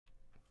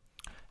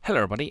Hello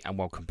everybody and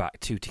welcome back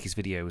to Ticky's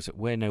videos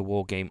where no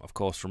war game of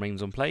course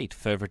remains unplayed.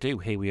 Further ado,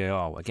 here we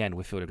are again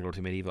with Field of Glory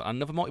Medieval,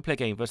 another multiplayer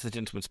game versus the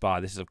Gentleman Spy.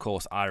 This is of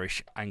course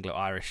Irish,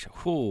 Anglo-Irish.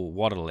 Ooh,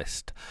 what a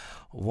list.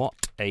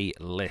 What a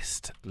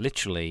list.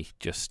 Literally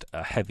just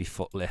a heavy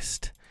foot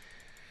list.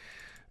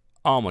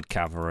 Armoured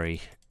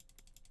cavalry.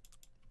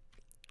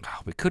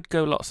 We could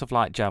go lots of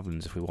light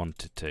javelins if we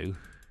wanted to.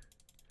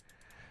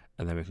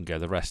 And then we can go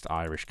the rest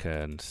Irish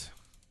kerns.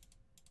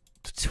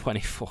 To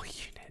 24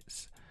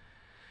 units.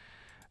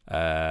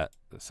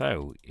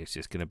 So it's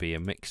just going to be a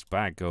mixed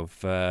bag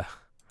of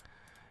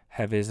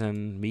heavies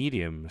and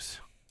mediums.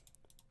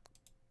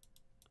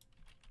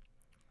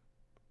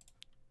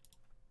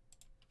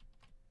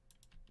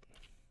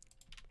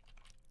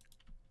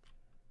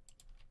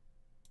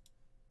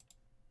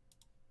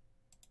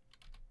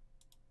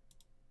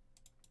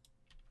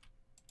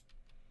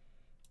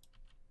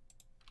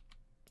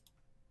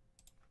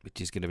 Which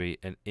is going to be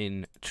an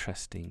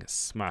interesting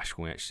smash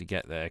when we actually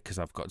get there, because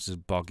I've got to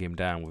just bog him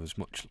down with as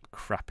much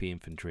crappy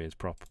infantry as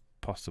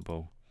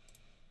possible.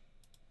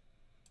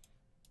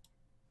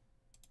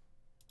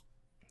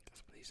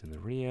 Some of these in the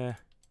rear.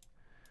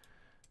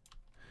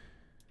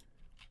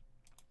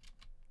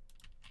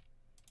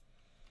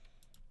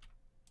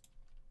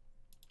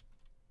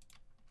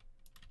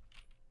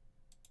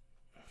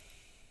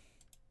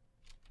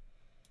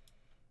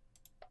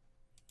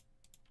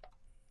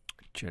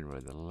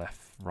 Generally the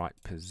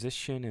left-right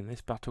position in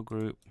this battle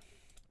group.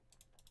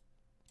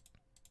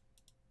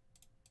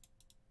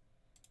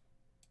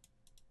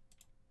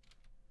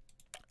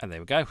 And there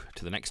we go,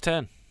 to the next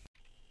turn.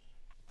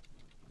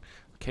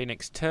 Okay,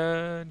 next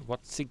turn.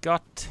 What's he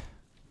got?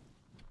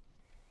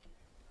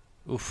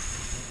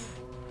 Oof.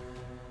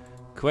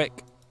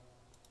 Quick.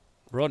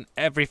 Run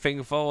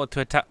everything forward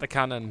to attack the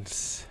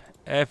cannons.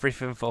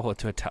 Everything forward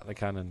to attack the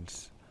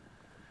cannons.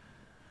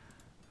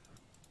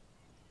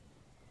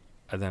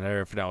 And then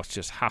everything else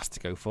just has to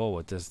go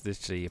forward. There's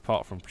literally,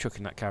 apart from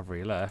chucking that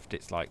cavalry left,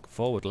 it's like,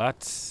 forward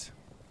lads.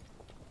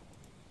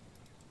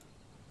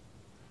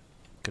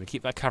 Gonna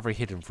keep that cavalry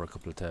hidden for a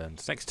couple of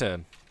turns. Next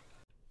turn.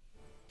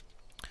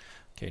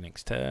 Okay,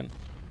 next turn.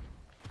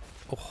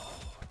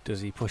 Oh,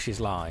 does he push his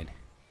line?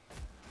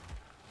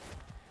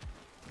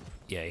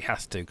 Yeah, he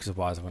has to, because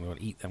otherwise I'm going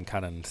to eat them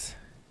cannons.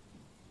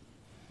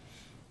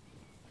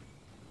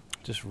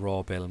 Just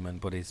raw billman,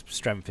 but his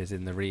strength is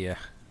in the rear.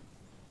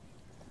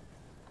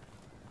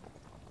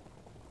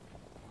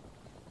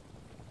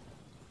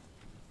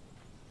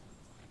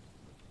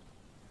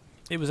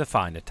 It was a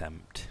fine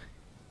attempt.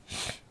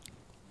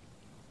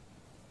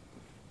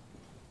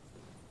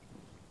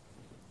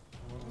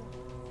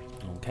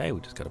 Okay,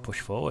 we just got to push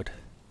forward.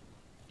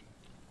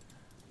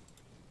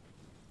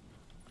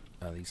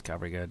 These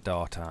cavalry go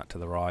dart out to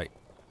the right.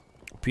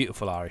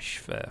 Beautiful Irish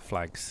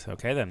flags.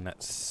 Okay then,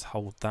 let's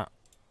hold that.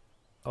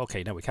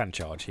 Okay, now we can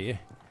charge here.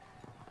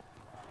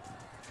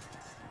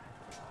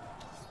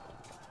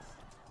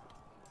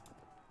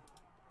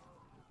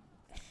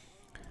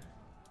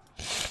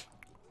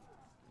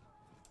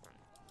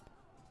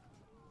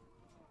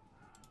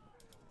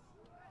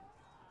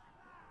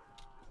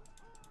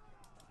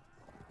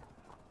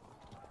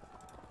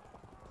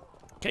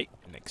 Okay,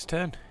 next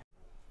turn.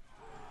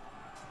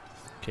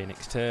 Okay,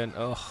 next turn.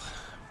 Oh,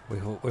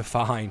 we're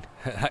fine.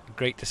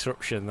 Great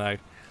disruption though.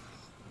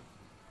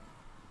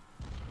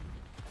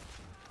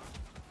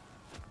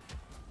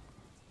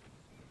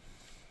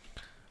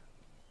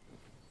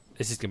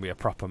 This is going to be a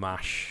proper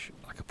mash.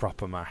 Like a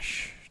proper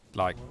mash.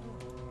 Like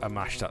a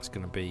mash that's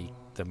going to be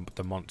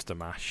the monster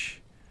mash.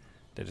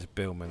 They're just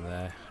billmen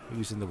there.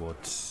 Who's in the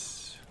woods?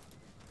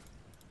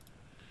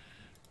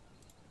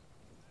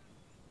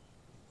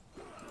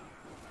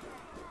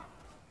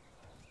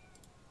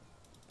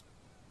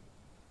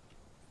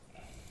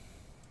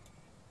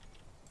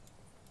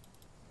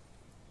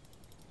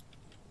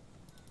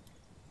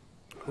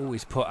 Oh,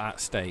 he's put at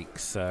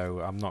stakes, so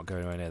I'm not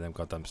going anywhere near them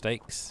goddamn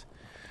stakes.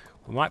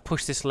 We might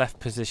push this left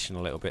position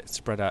a little bit,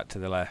 spread out to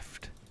the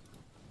left.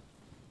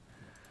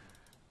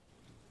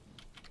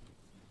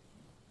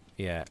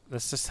 Yeah,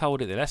 let's just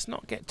hold it there. Let's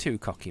not get too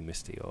cocky,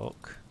 Mr.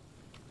 York.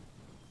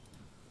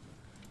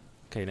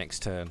 Okay,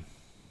 next turn.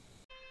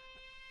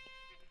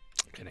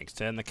 Okay, next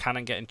turn. The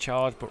cannon getting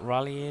charged, but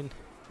rallying.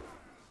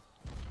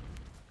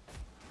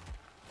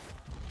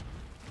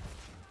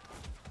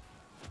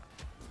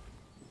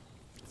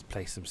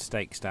 Place some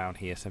stakes down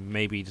here, so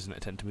maybe he doesn't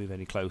attempt to move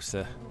any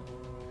closer.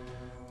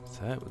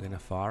 So we're going to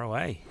fire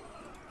away.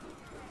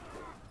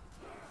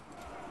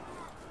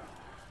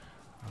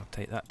 I'll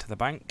take that to the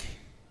bank.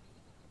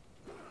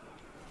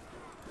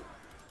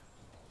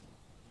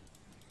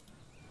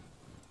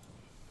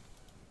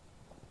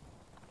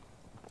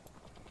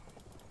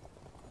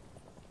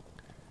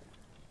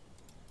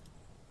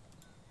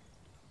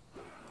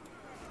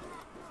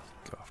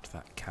 Go after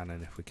that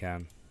cannon if we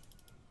can.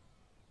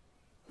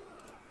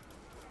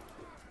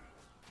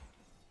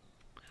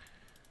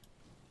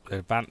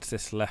 Advance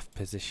this left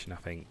position, I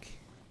think.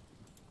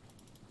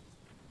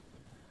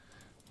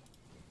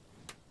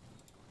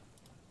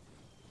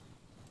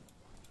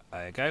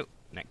 There you go.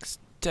 Next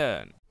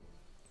turn.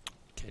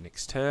 Okay,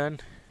 next turn.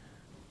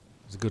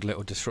 There's a good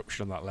little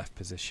disruption on that left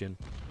position.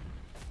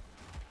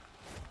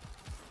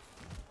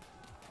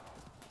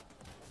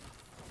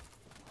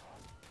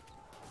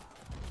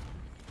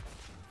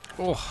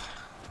 Oh.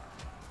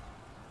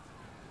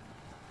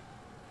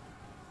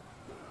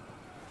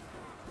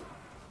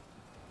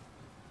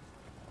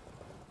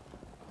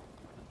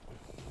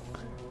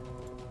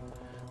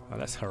 Well,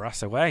 let's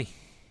harass away.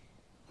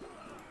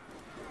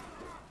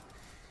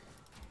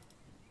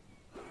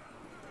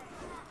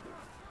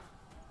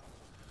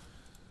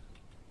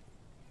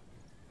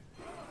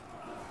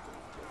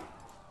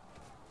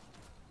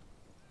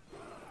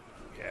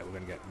 Yeah, we're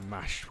going to get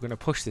mashed. We're going to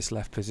push this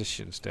left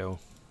position still.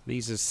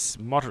 These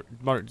are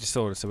moderate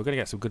disorders, so we're going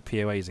to get some good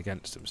POAs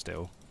against them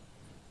still.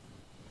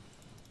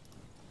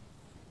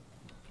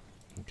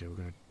 Okay, we're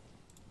going to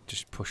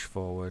just push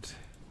forward.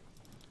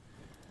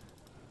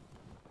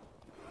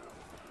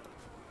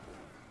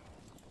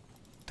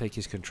 Take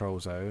his control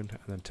zone and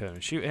then turn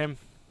and shoot him.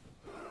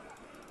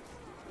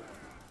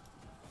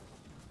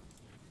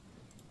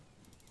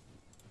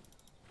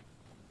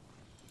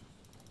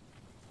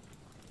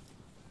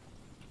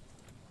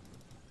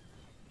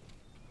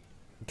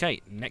 Okay,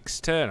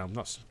 next turn. I'm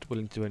not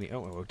willing to do any...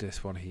 Oh, we'll do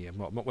this one here. I'm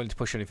not willing to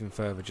push anything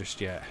further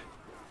just yet.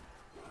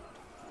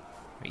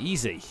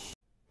 Easy.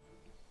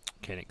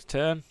 Okay, next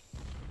turn.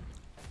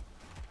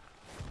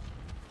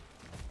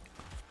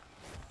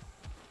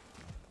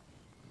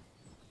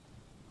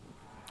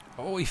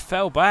 Oh, he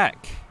fell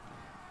back.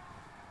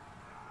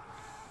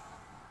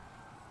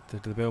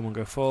 Did the Billman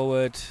go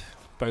forward?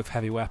 Both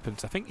heavy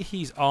weapons. I think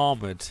he's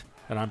armoured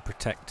and I'm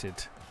protected.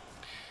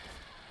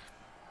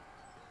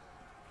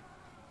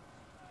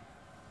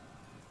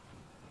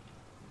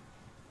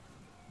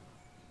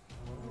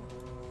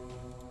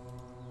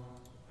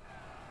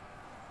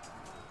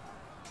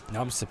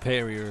 I'm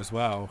superior as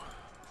well.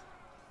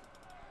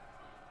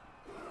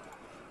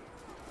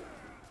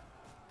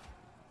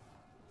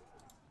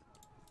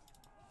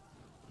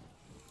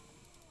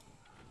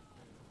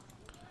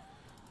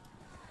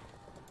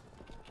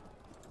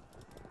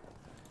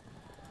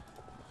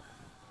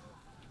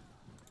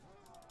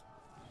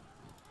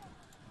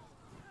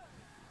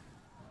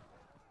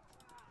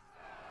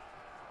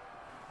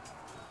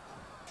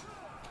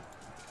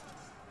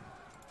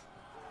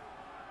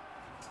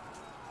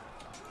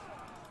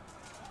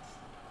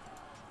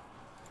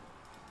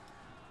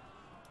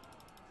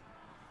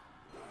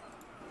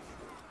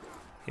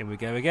 Here we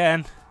go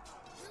again.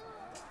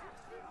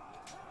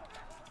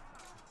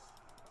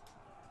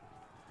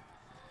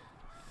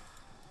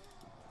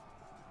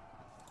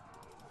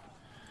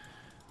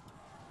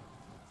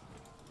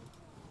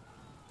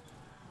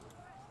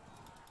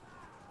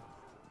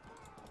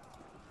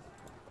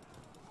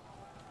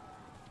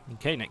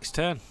 Okay, next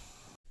turn.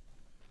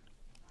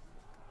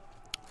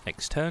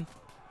 Next turn.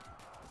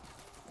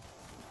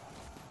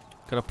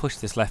 Gotta push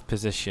this left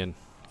position.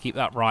 Keep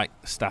that right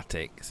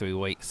static, so he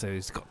waits. So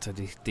he's got to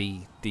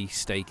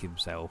de-stake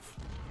himself.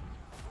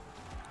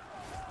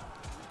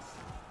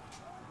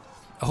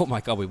 Oh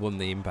my god, we won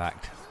the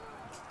impact.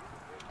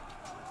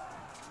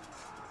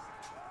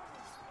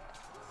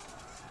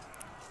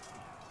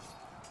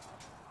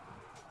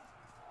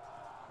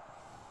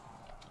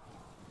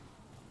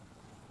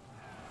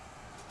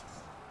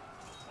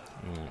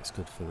 It's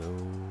good for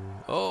the...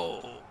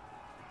 Oh!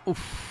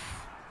 Oof!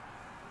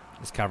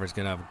 This cavalry's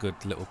going to have a good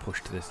little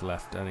push to this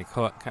left, and he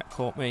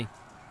caught me.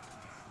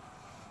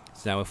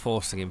 So now we're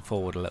forcing him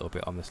forward a little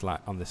bit on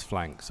this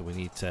flank, so we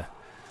need to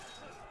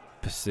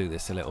pursue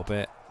this a little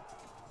bit.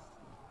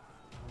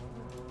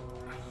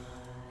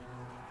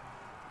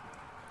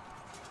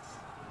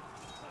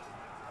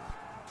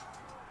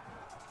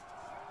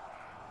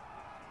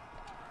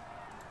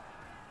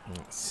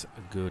 That's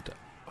a good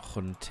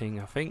hunting,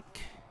 I think.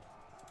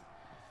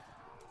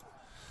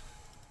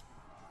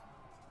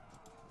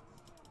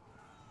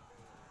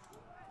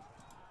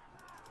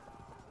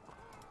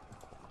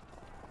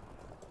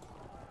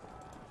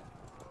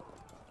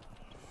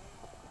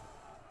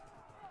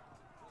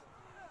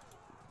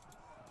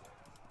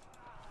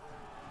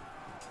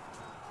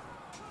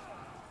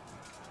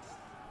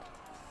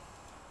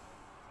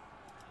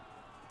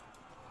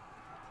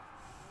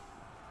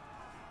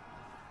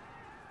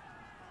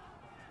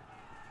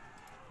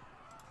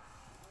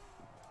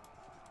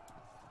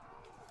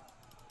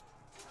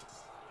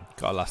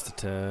 Gotta last a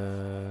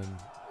turn.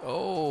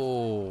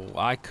 Oh,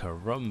 ay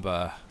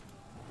caramba.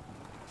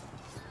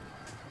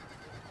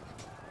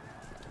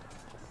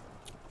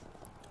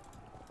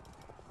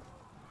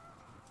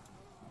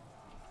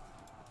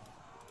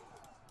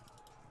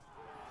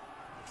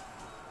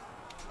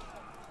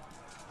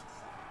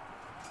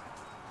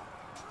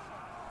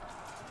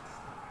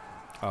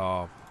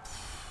 Oh.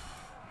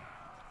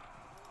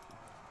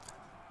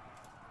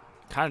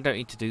 Kind of don't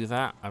need to do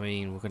that. I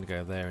mean, we're going to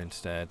go there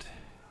instead.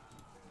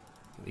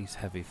 These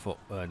heavy foot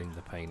earning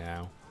the pay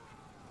now.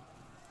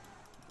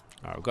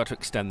 Alright, we've got to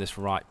extend this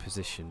right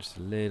position just a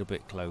little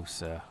bit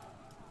closer.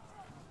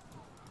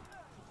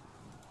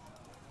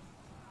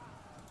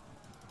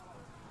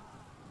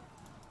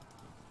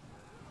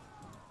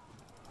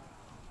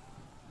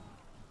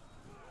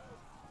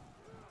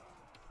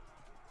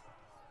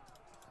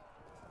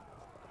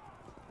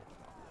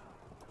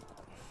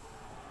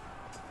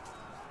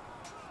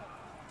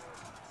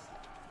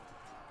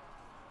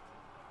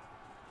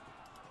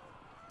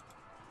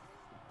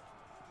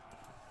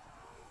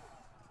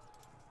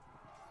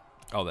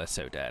 Oh, they're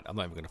so dead. I'm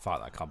not even going to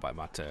fight that combat in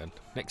my turn.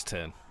 Next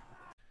turn.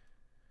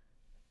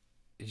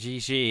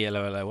 GG,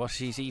 hello, hello. What's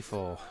GG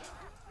for?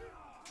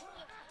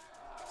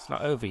 It's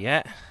not over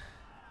yet.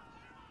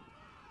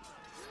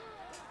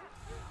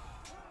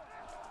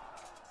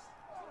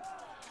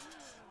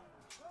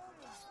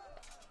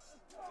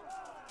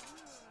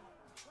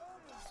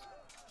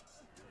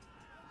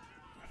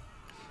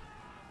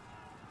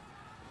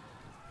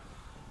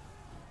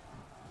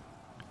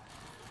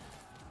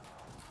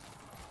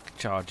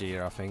 Charge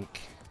here, I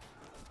think.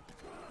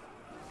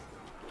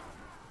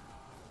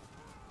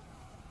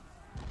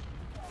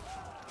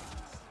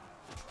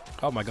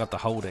 Oh my god, the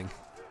holding.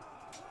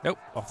 Nope,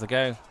 off they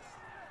go.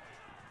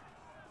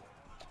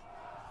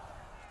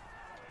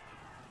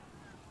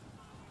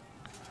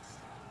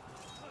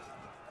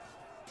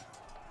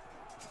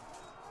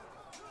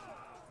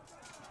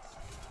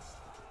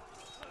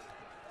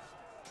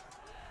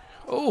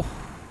 Oh!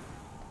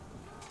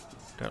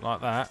 Don't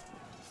like that.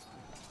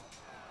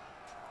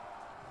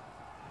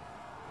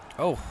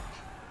 Oh!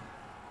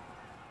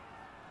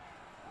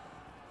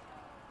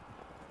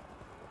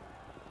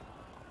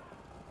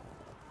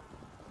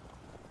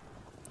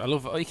 I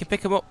love it. Oh, you can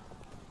pick them up.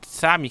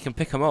 Sam, you can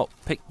pick them up.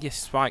 Pick your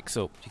spikes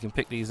up. You can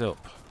pick these up.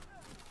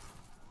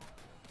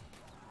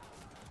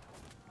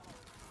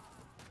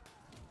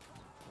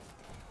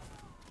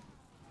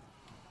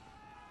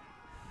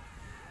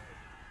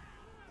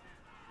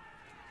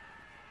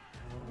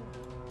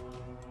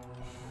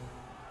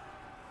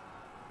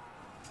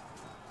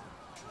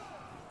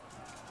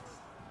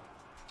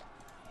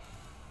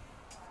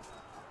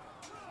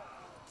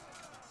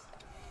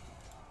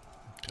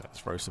 Let's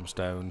throw some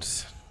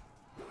stones.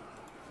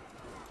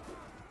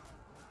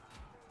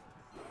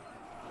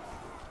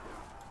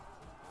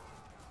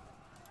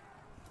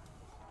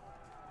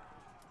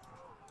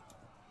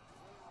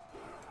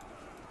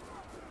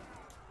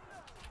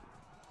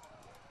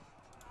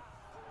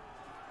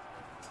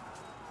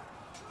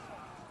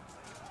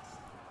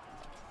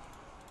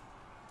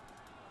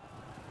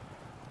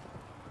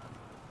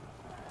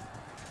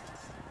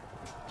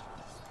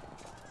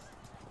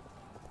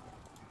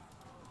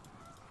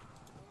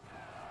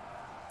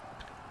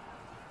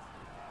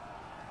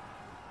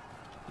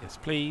 Yes,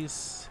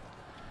 please.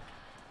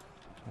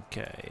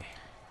 Okay.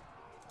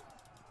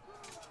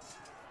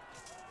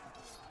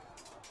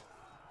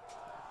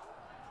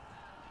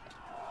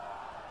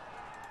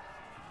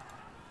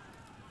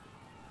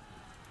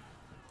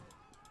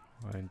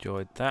 I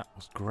enjoyed that. It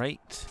was great.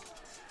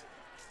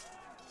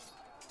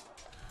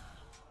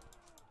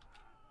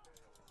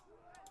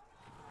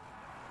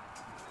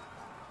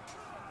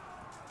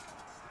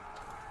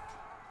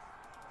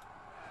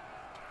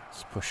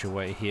 Let's push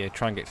away here.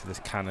 Try and get to this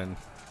cannon.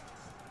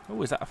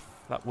 Oh, is that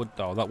that would?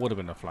 Oh, that would have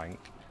been a flank.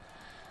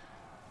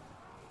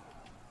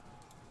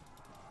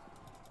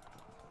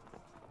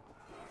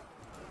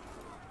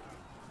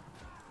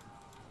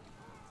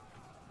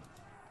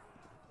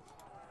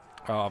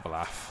 Oh, I'll have a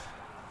laugh.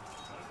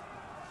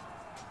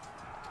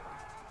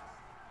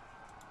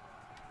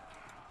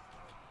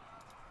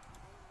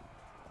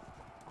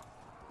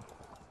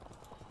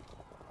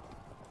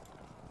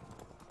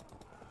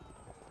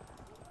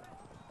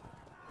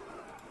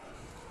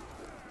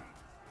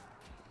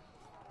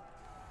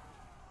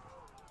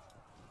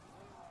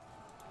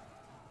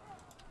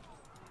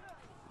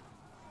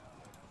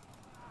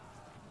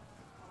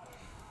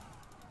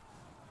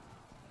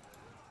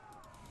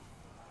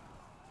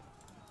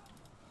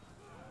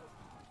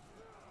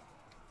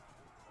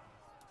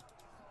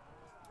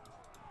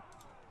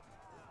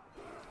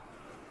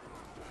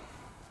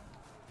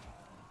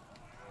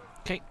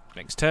 Okay,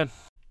 next turn.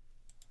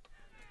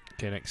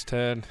 Okay, next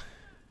turn.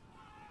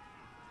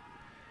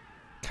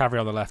 Cavalry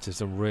on the left has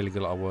done really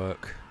good lot of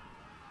work.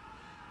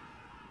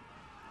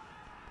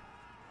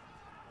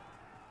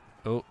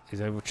 Oh,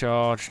 he's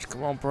overcharged.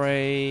 Come on,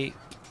 break.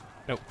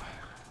 Nope.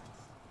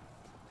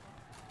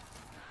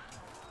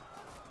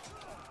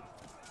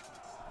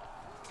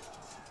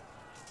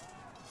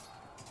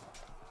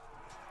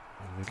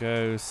 There he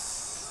goes.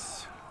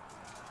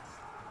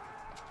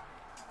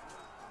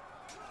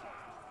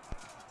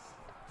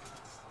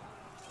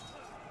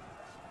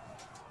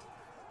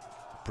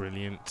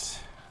 Brilliant.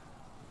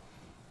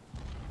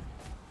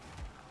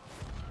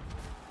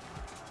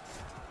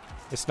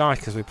 It's nice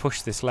because we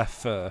push this left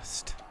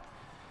first.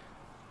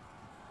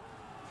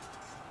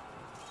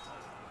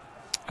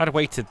 I'd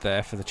waited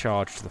there for the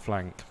charge to the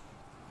flank.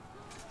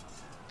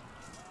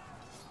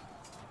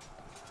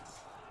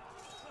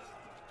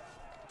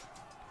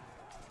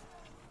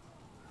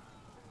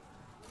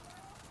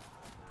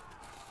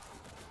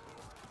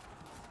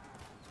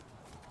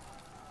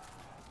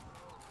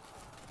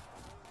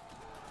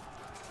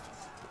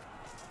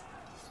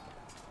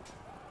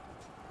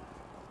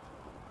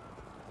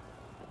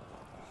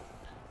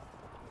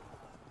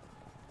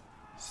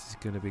 This is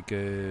going to be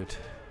good.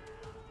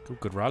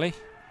 Good rally.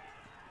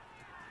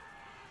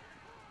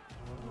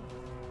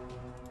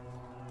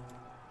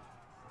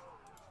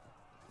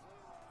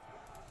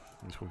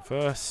 This one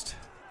first.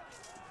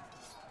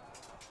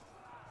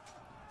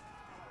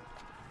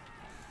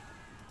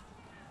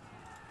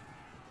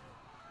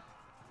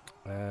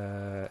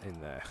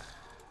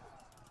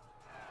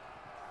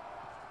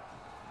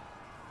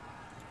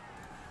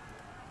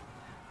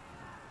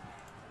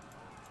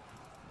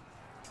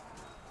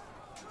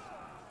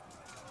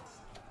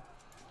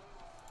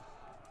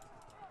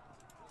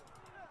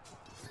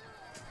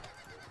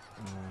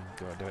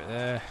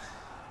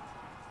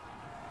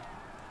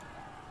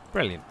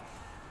 Brilliant.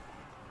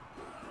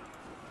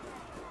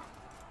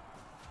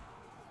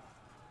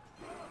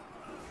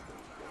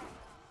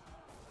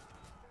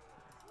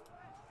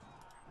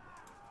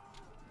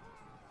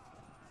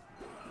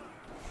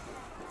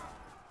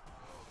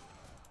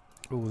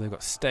 Oh, they've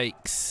got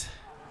stakes.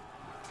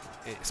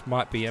 It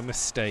might be a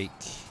mistake.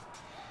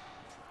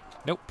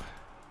 Nope.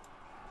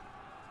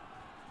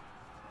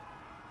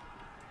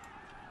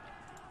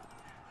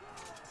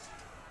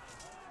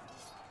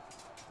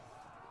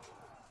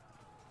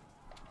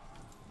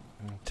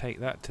 And take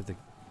that to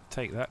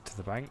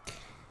the bank.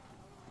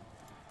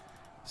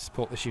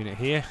 Support this unit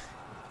here.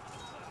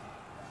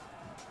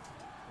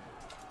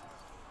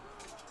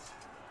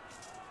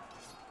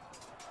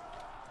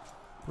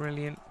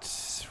 Brilliant.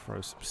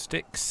 Throw some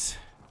sticks.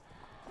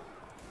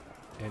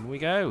 In we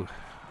go.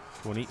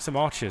 We'll need some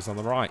archers on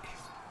the right.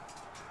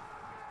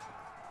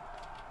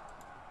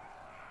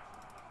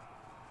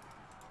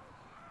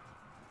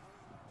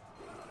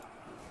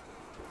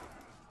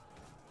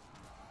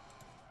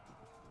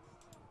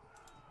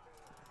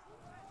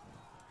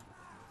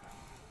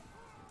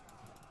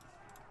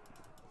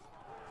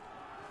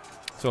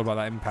 It's all about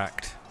that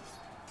impact.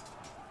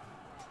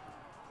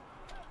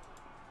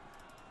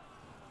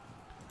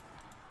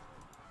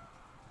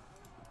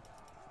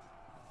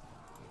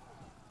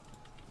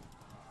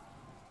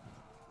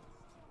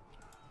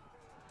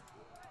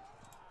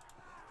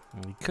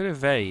 He could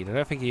evade. I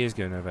don't think he is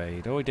going to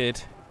evade. Oh, he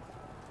did.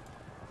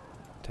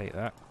 Take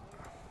that.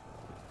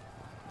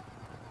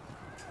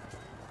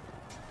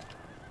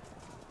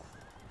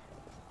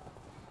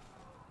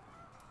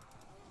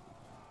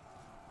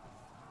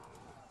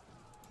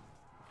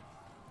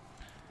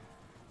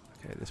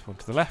 Okay, this one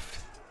to the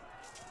left.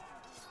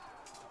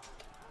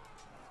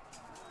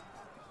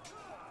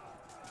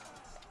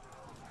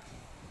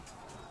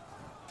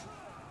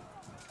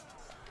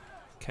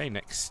 Okay,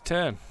 next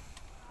turn.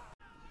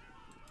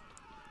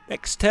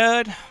 Next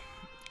turn.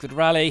 Good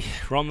rally.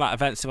 We're on that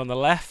offensive on the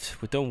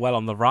left. We've done well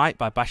on the right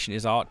by bashing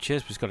his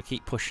archers. We've just got to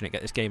keep pushing it,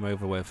 get this game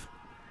over with.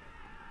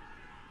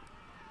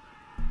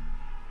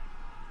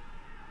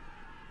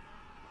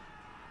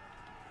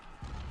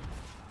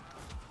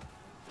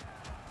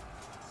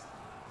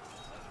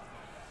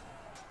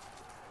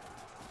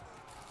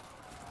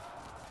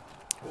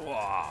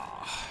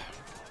 Whoa.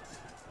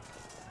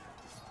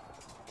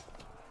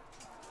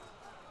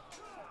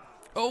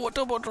 Oh, a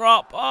double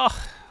drop.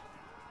 Oh.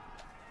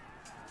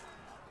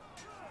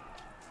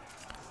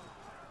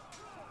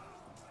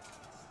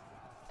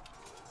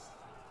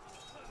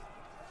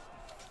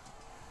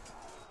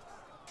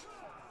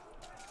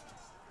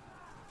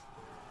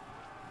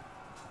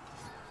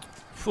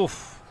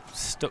 Oof,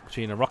 stuck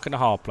between a rock and a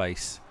hard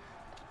place.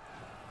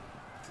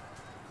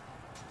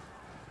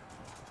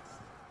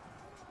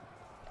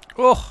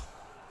 Oh,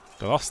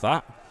 I lost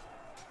that.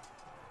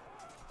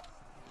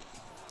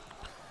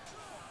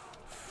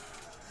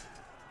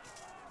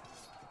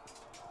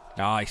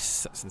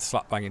 Nice. That's in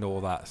slap banging all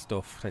that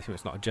stuff. Taking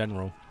it's not a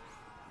general.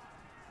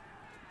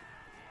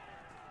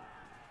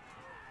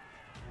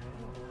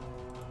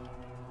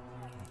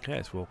 Okay,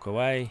 let's walk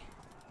away.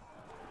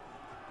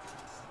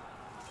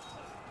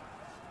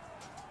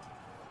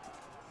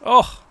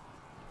 Oh!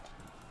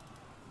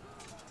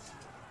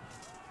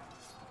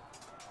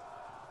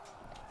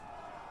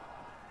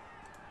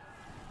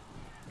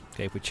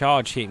 Okay, if we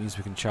charge here, it means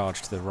we can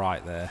charge to the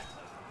right there.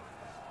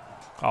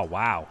 Oh,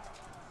 wow.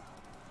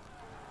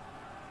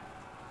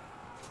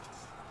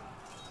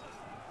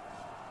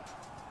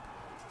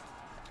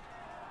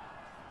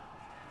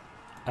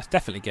 That's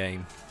definitely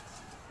game.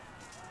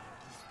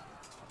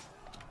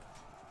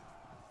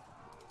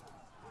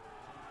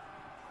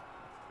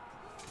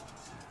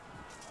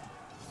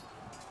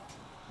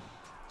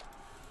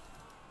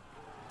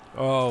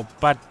 Oh,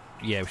 bad.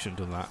 Yeah, we shouldn't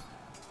have done that.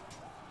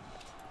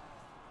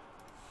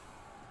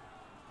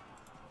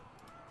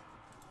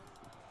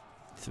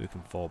 So we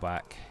can fall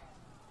back.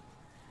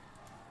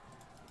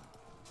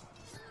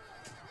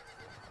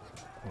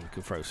 Or we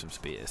could throw some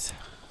spears.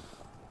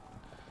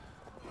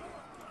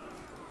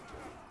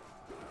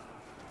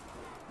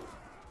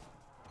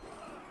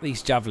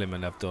 These javelin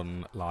men have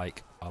done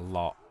like a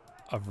lot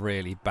of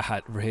really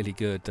bad, really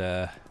good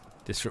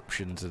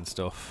disruptions and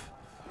stuff.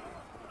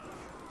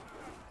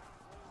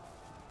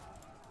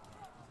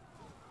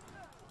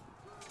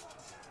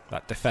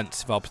 That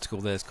defensive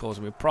obstacle there is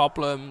causing me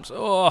problems.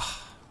 Oh.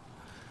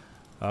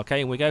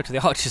 Okay, and we go to the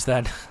archers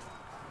then.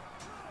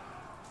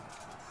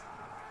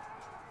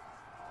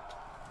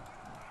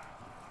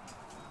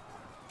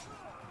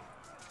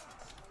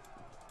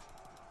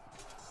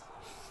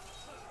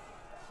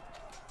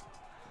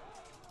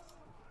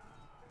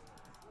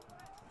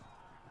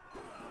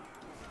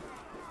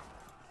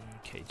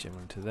 Okay, jump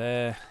into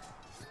there.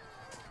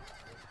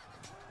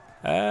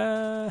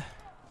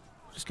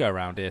 Just go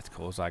around here to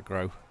cause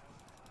aggro.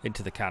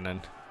 Into the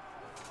cannon.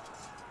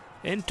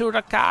 Into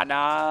the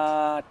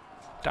cannon!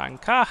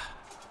 Danker.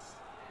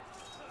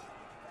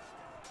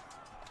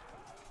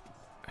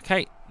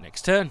 Okay,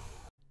 next turn.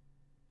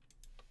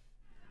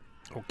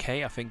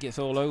 Okay, I think it's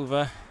all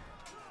over.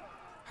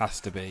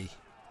 Has to be.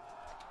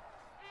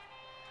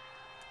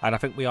 And I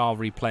think we are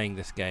replaying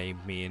this game,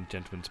 me and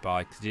Gentleman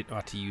Spy, because I didn't know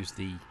how to use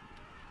the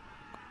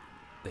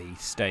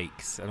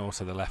stakes, and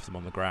also they left them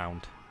on the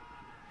ground.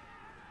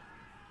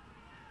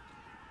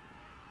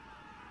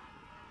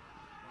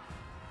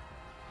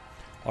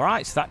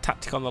 Alright, so that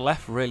tactic on the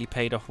left really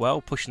paid off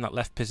well, pushing that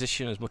left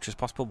position as much as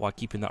possible while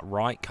keeping that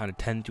right kind of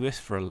tenuous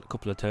for a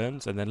couple of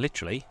turns, and then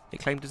literally it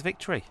claimed as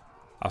victory.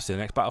 I'll see you in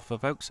the next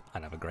battlefield, folks,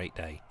 and have a great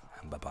day,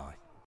 and bye-bye.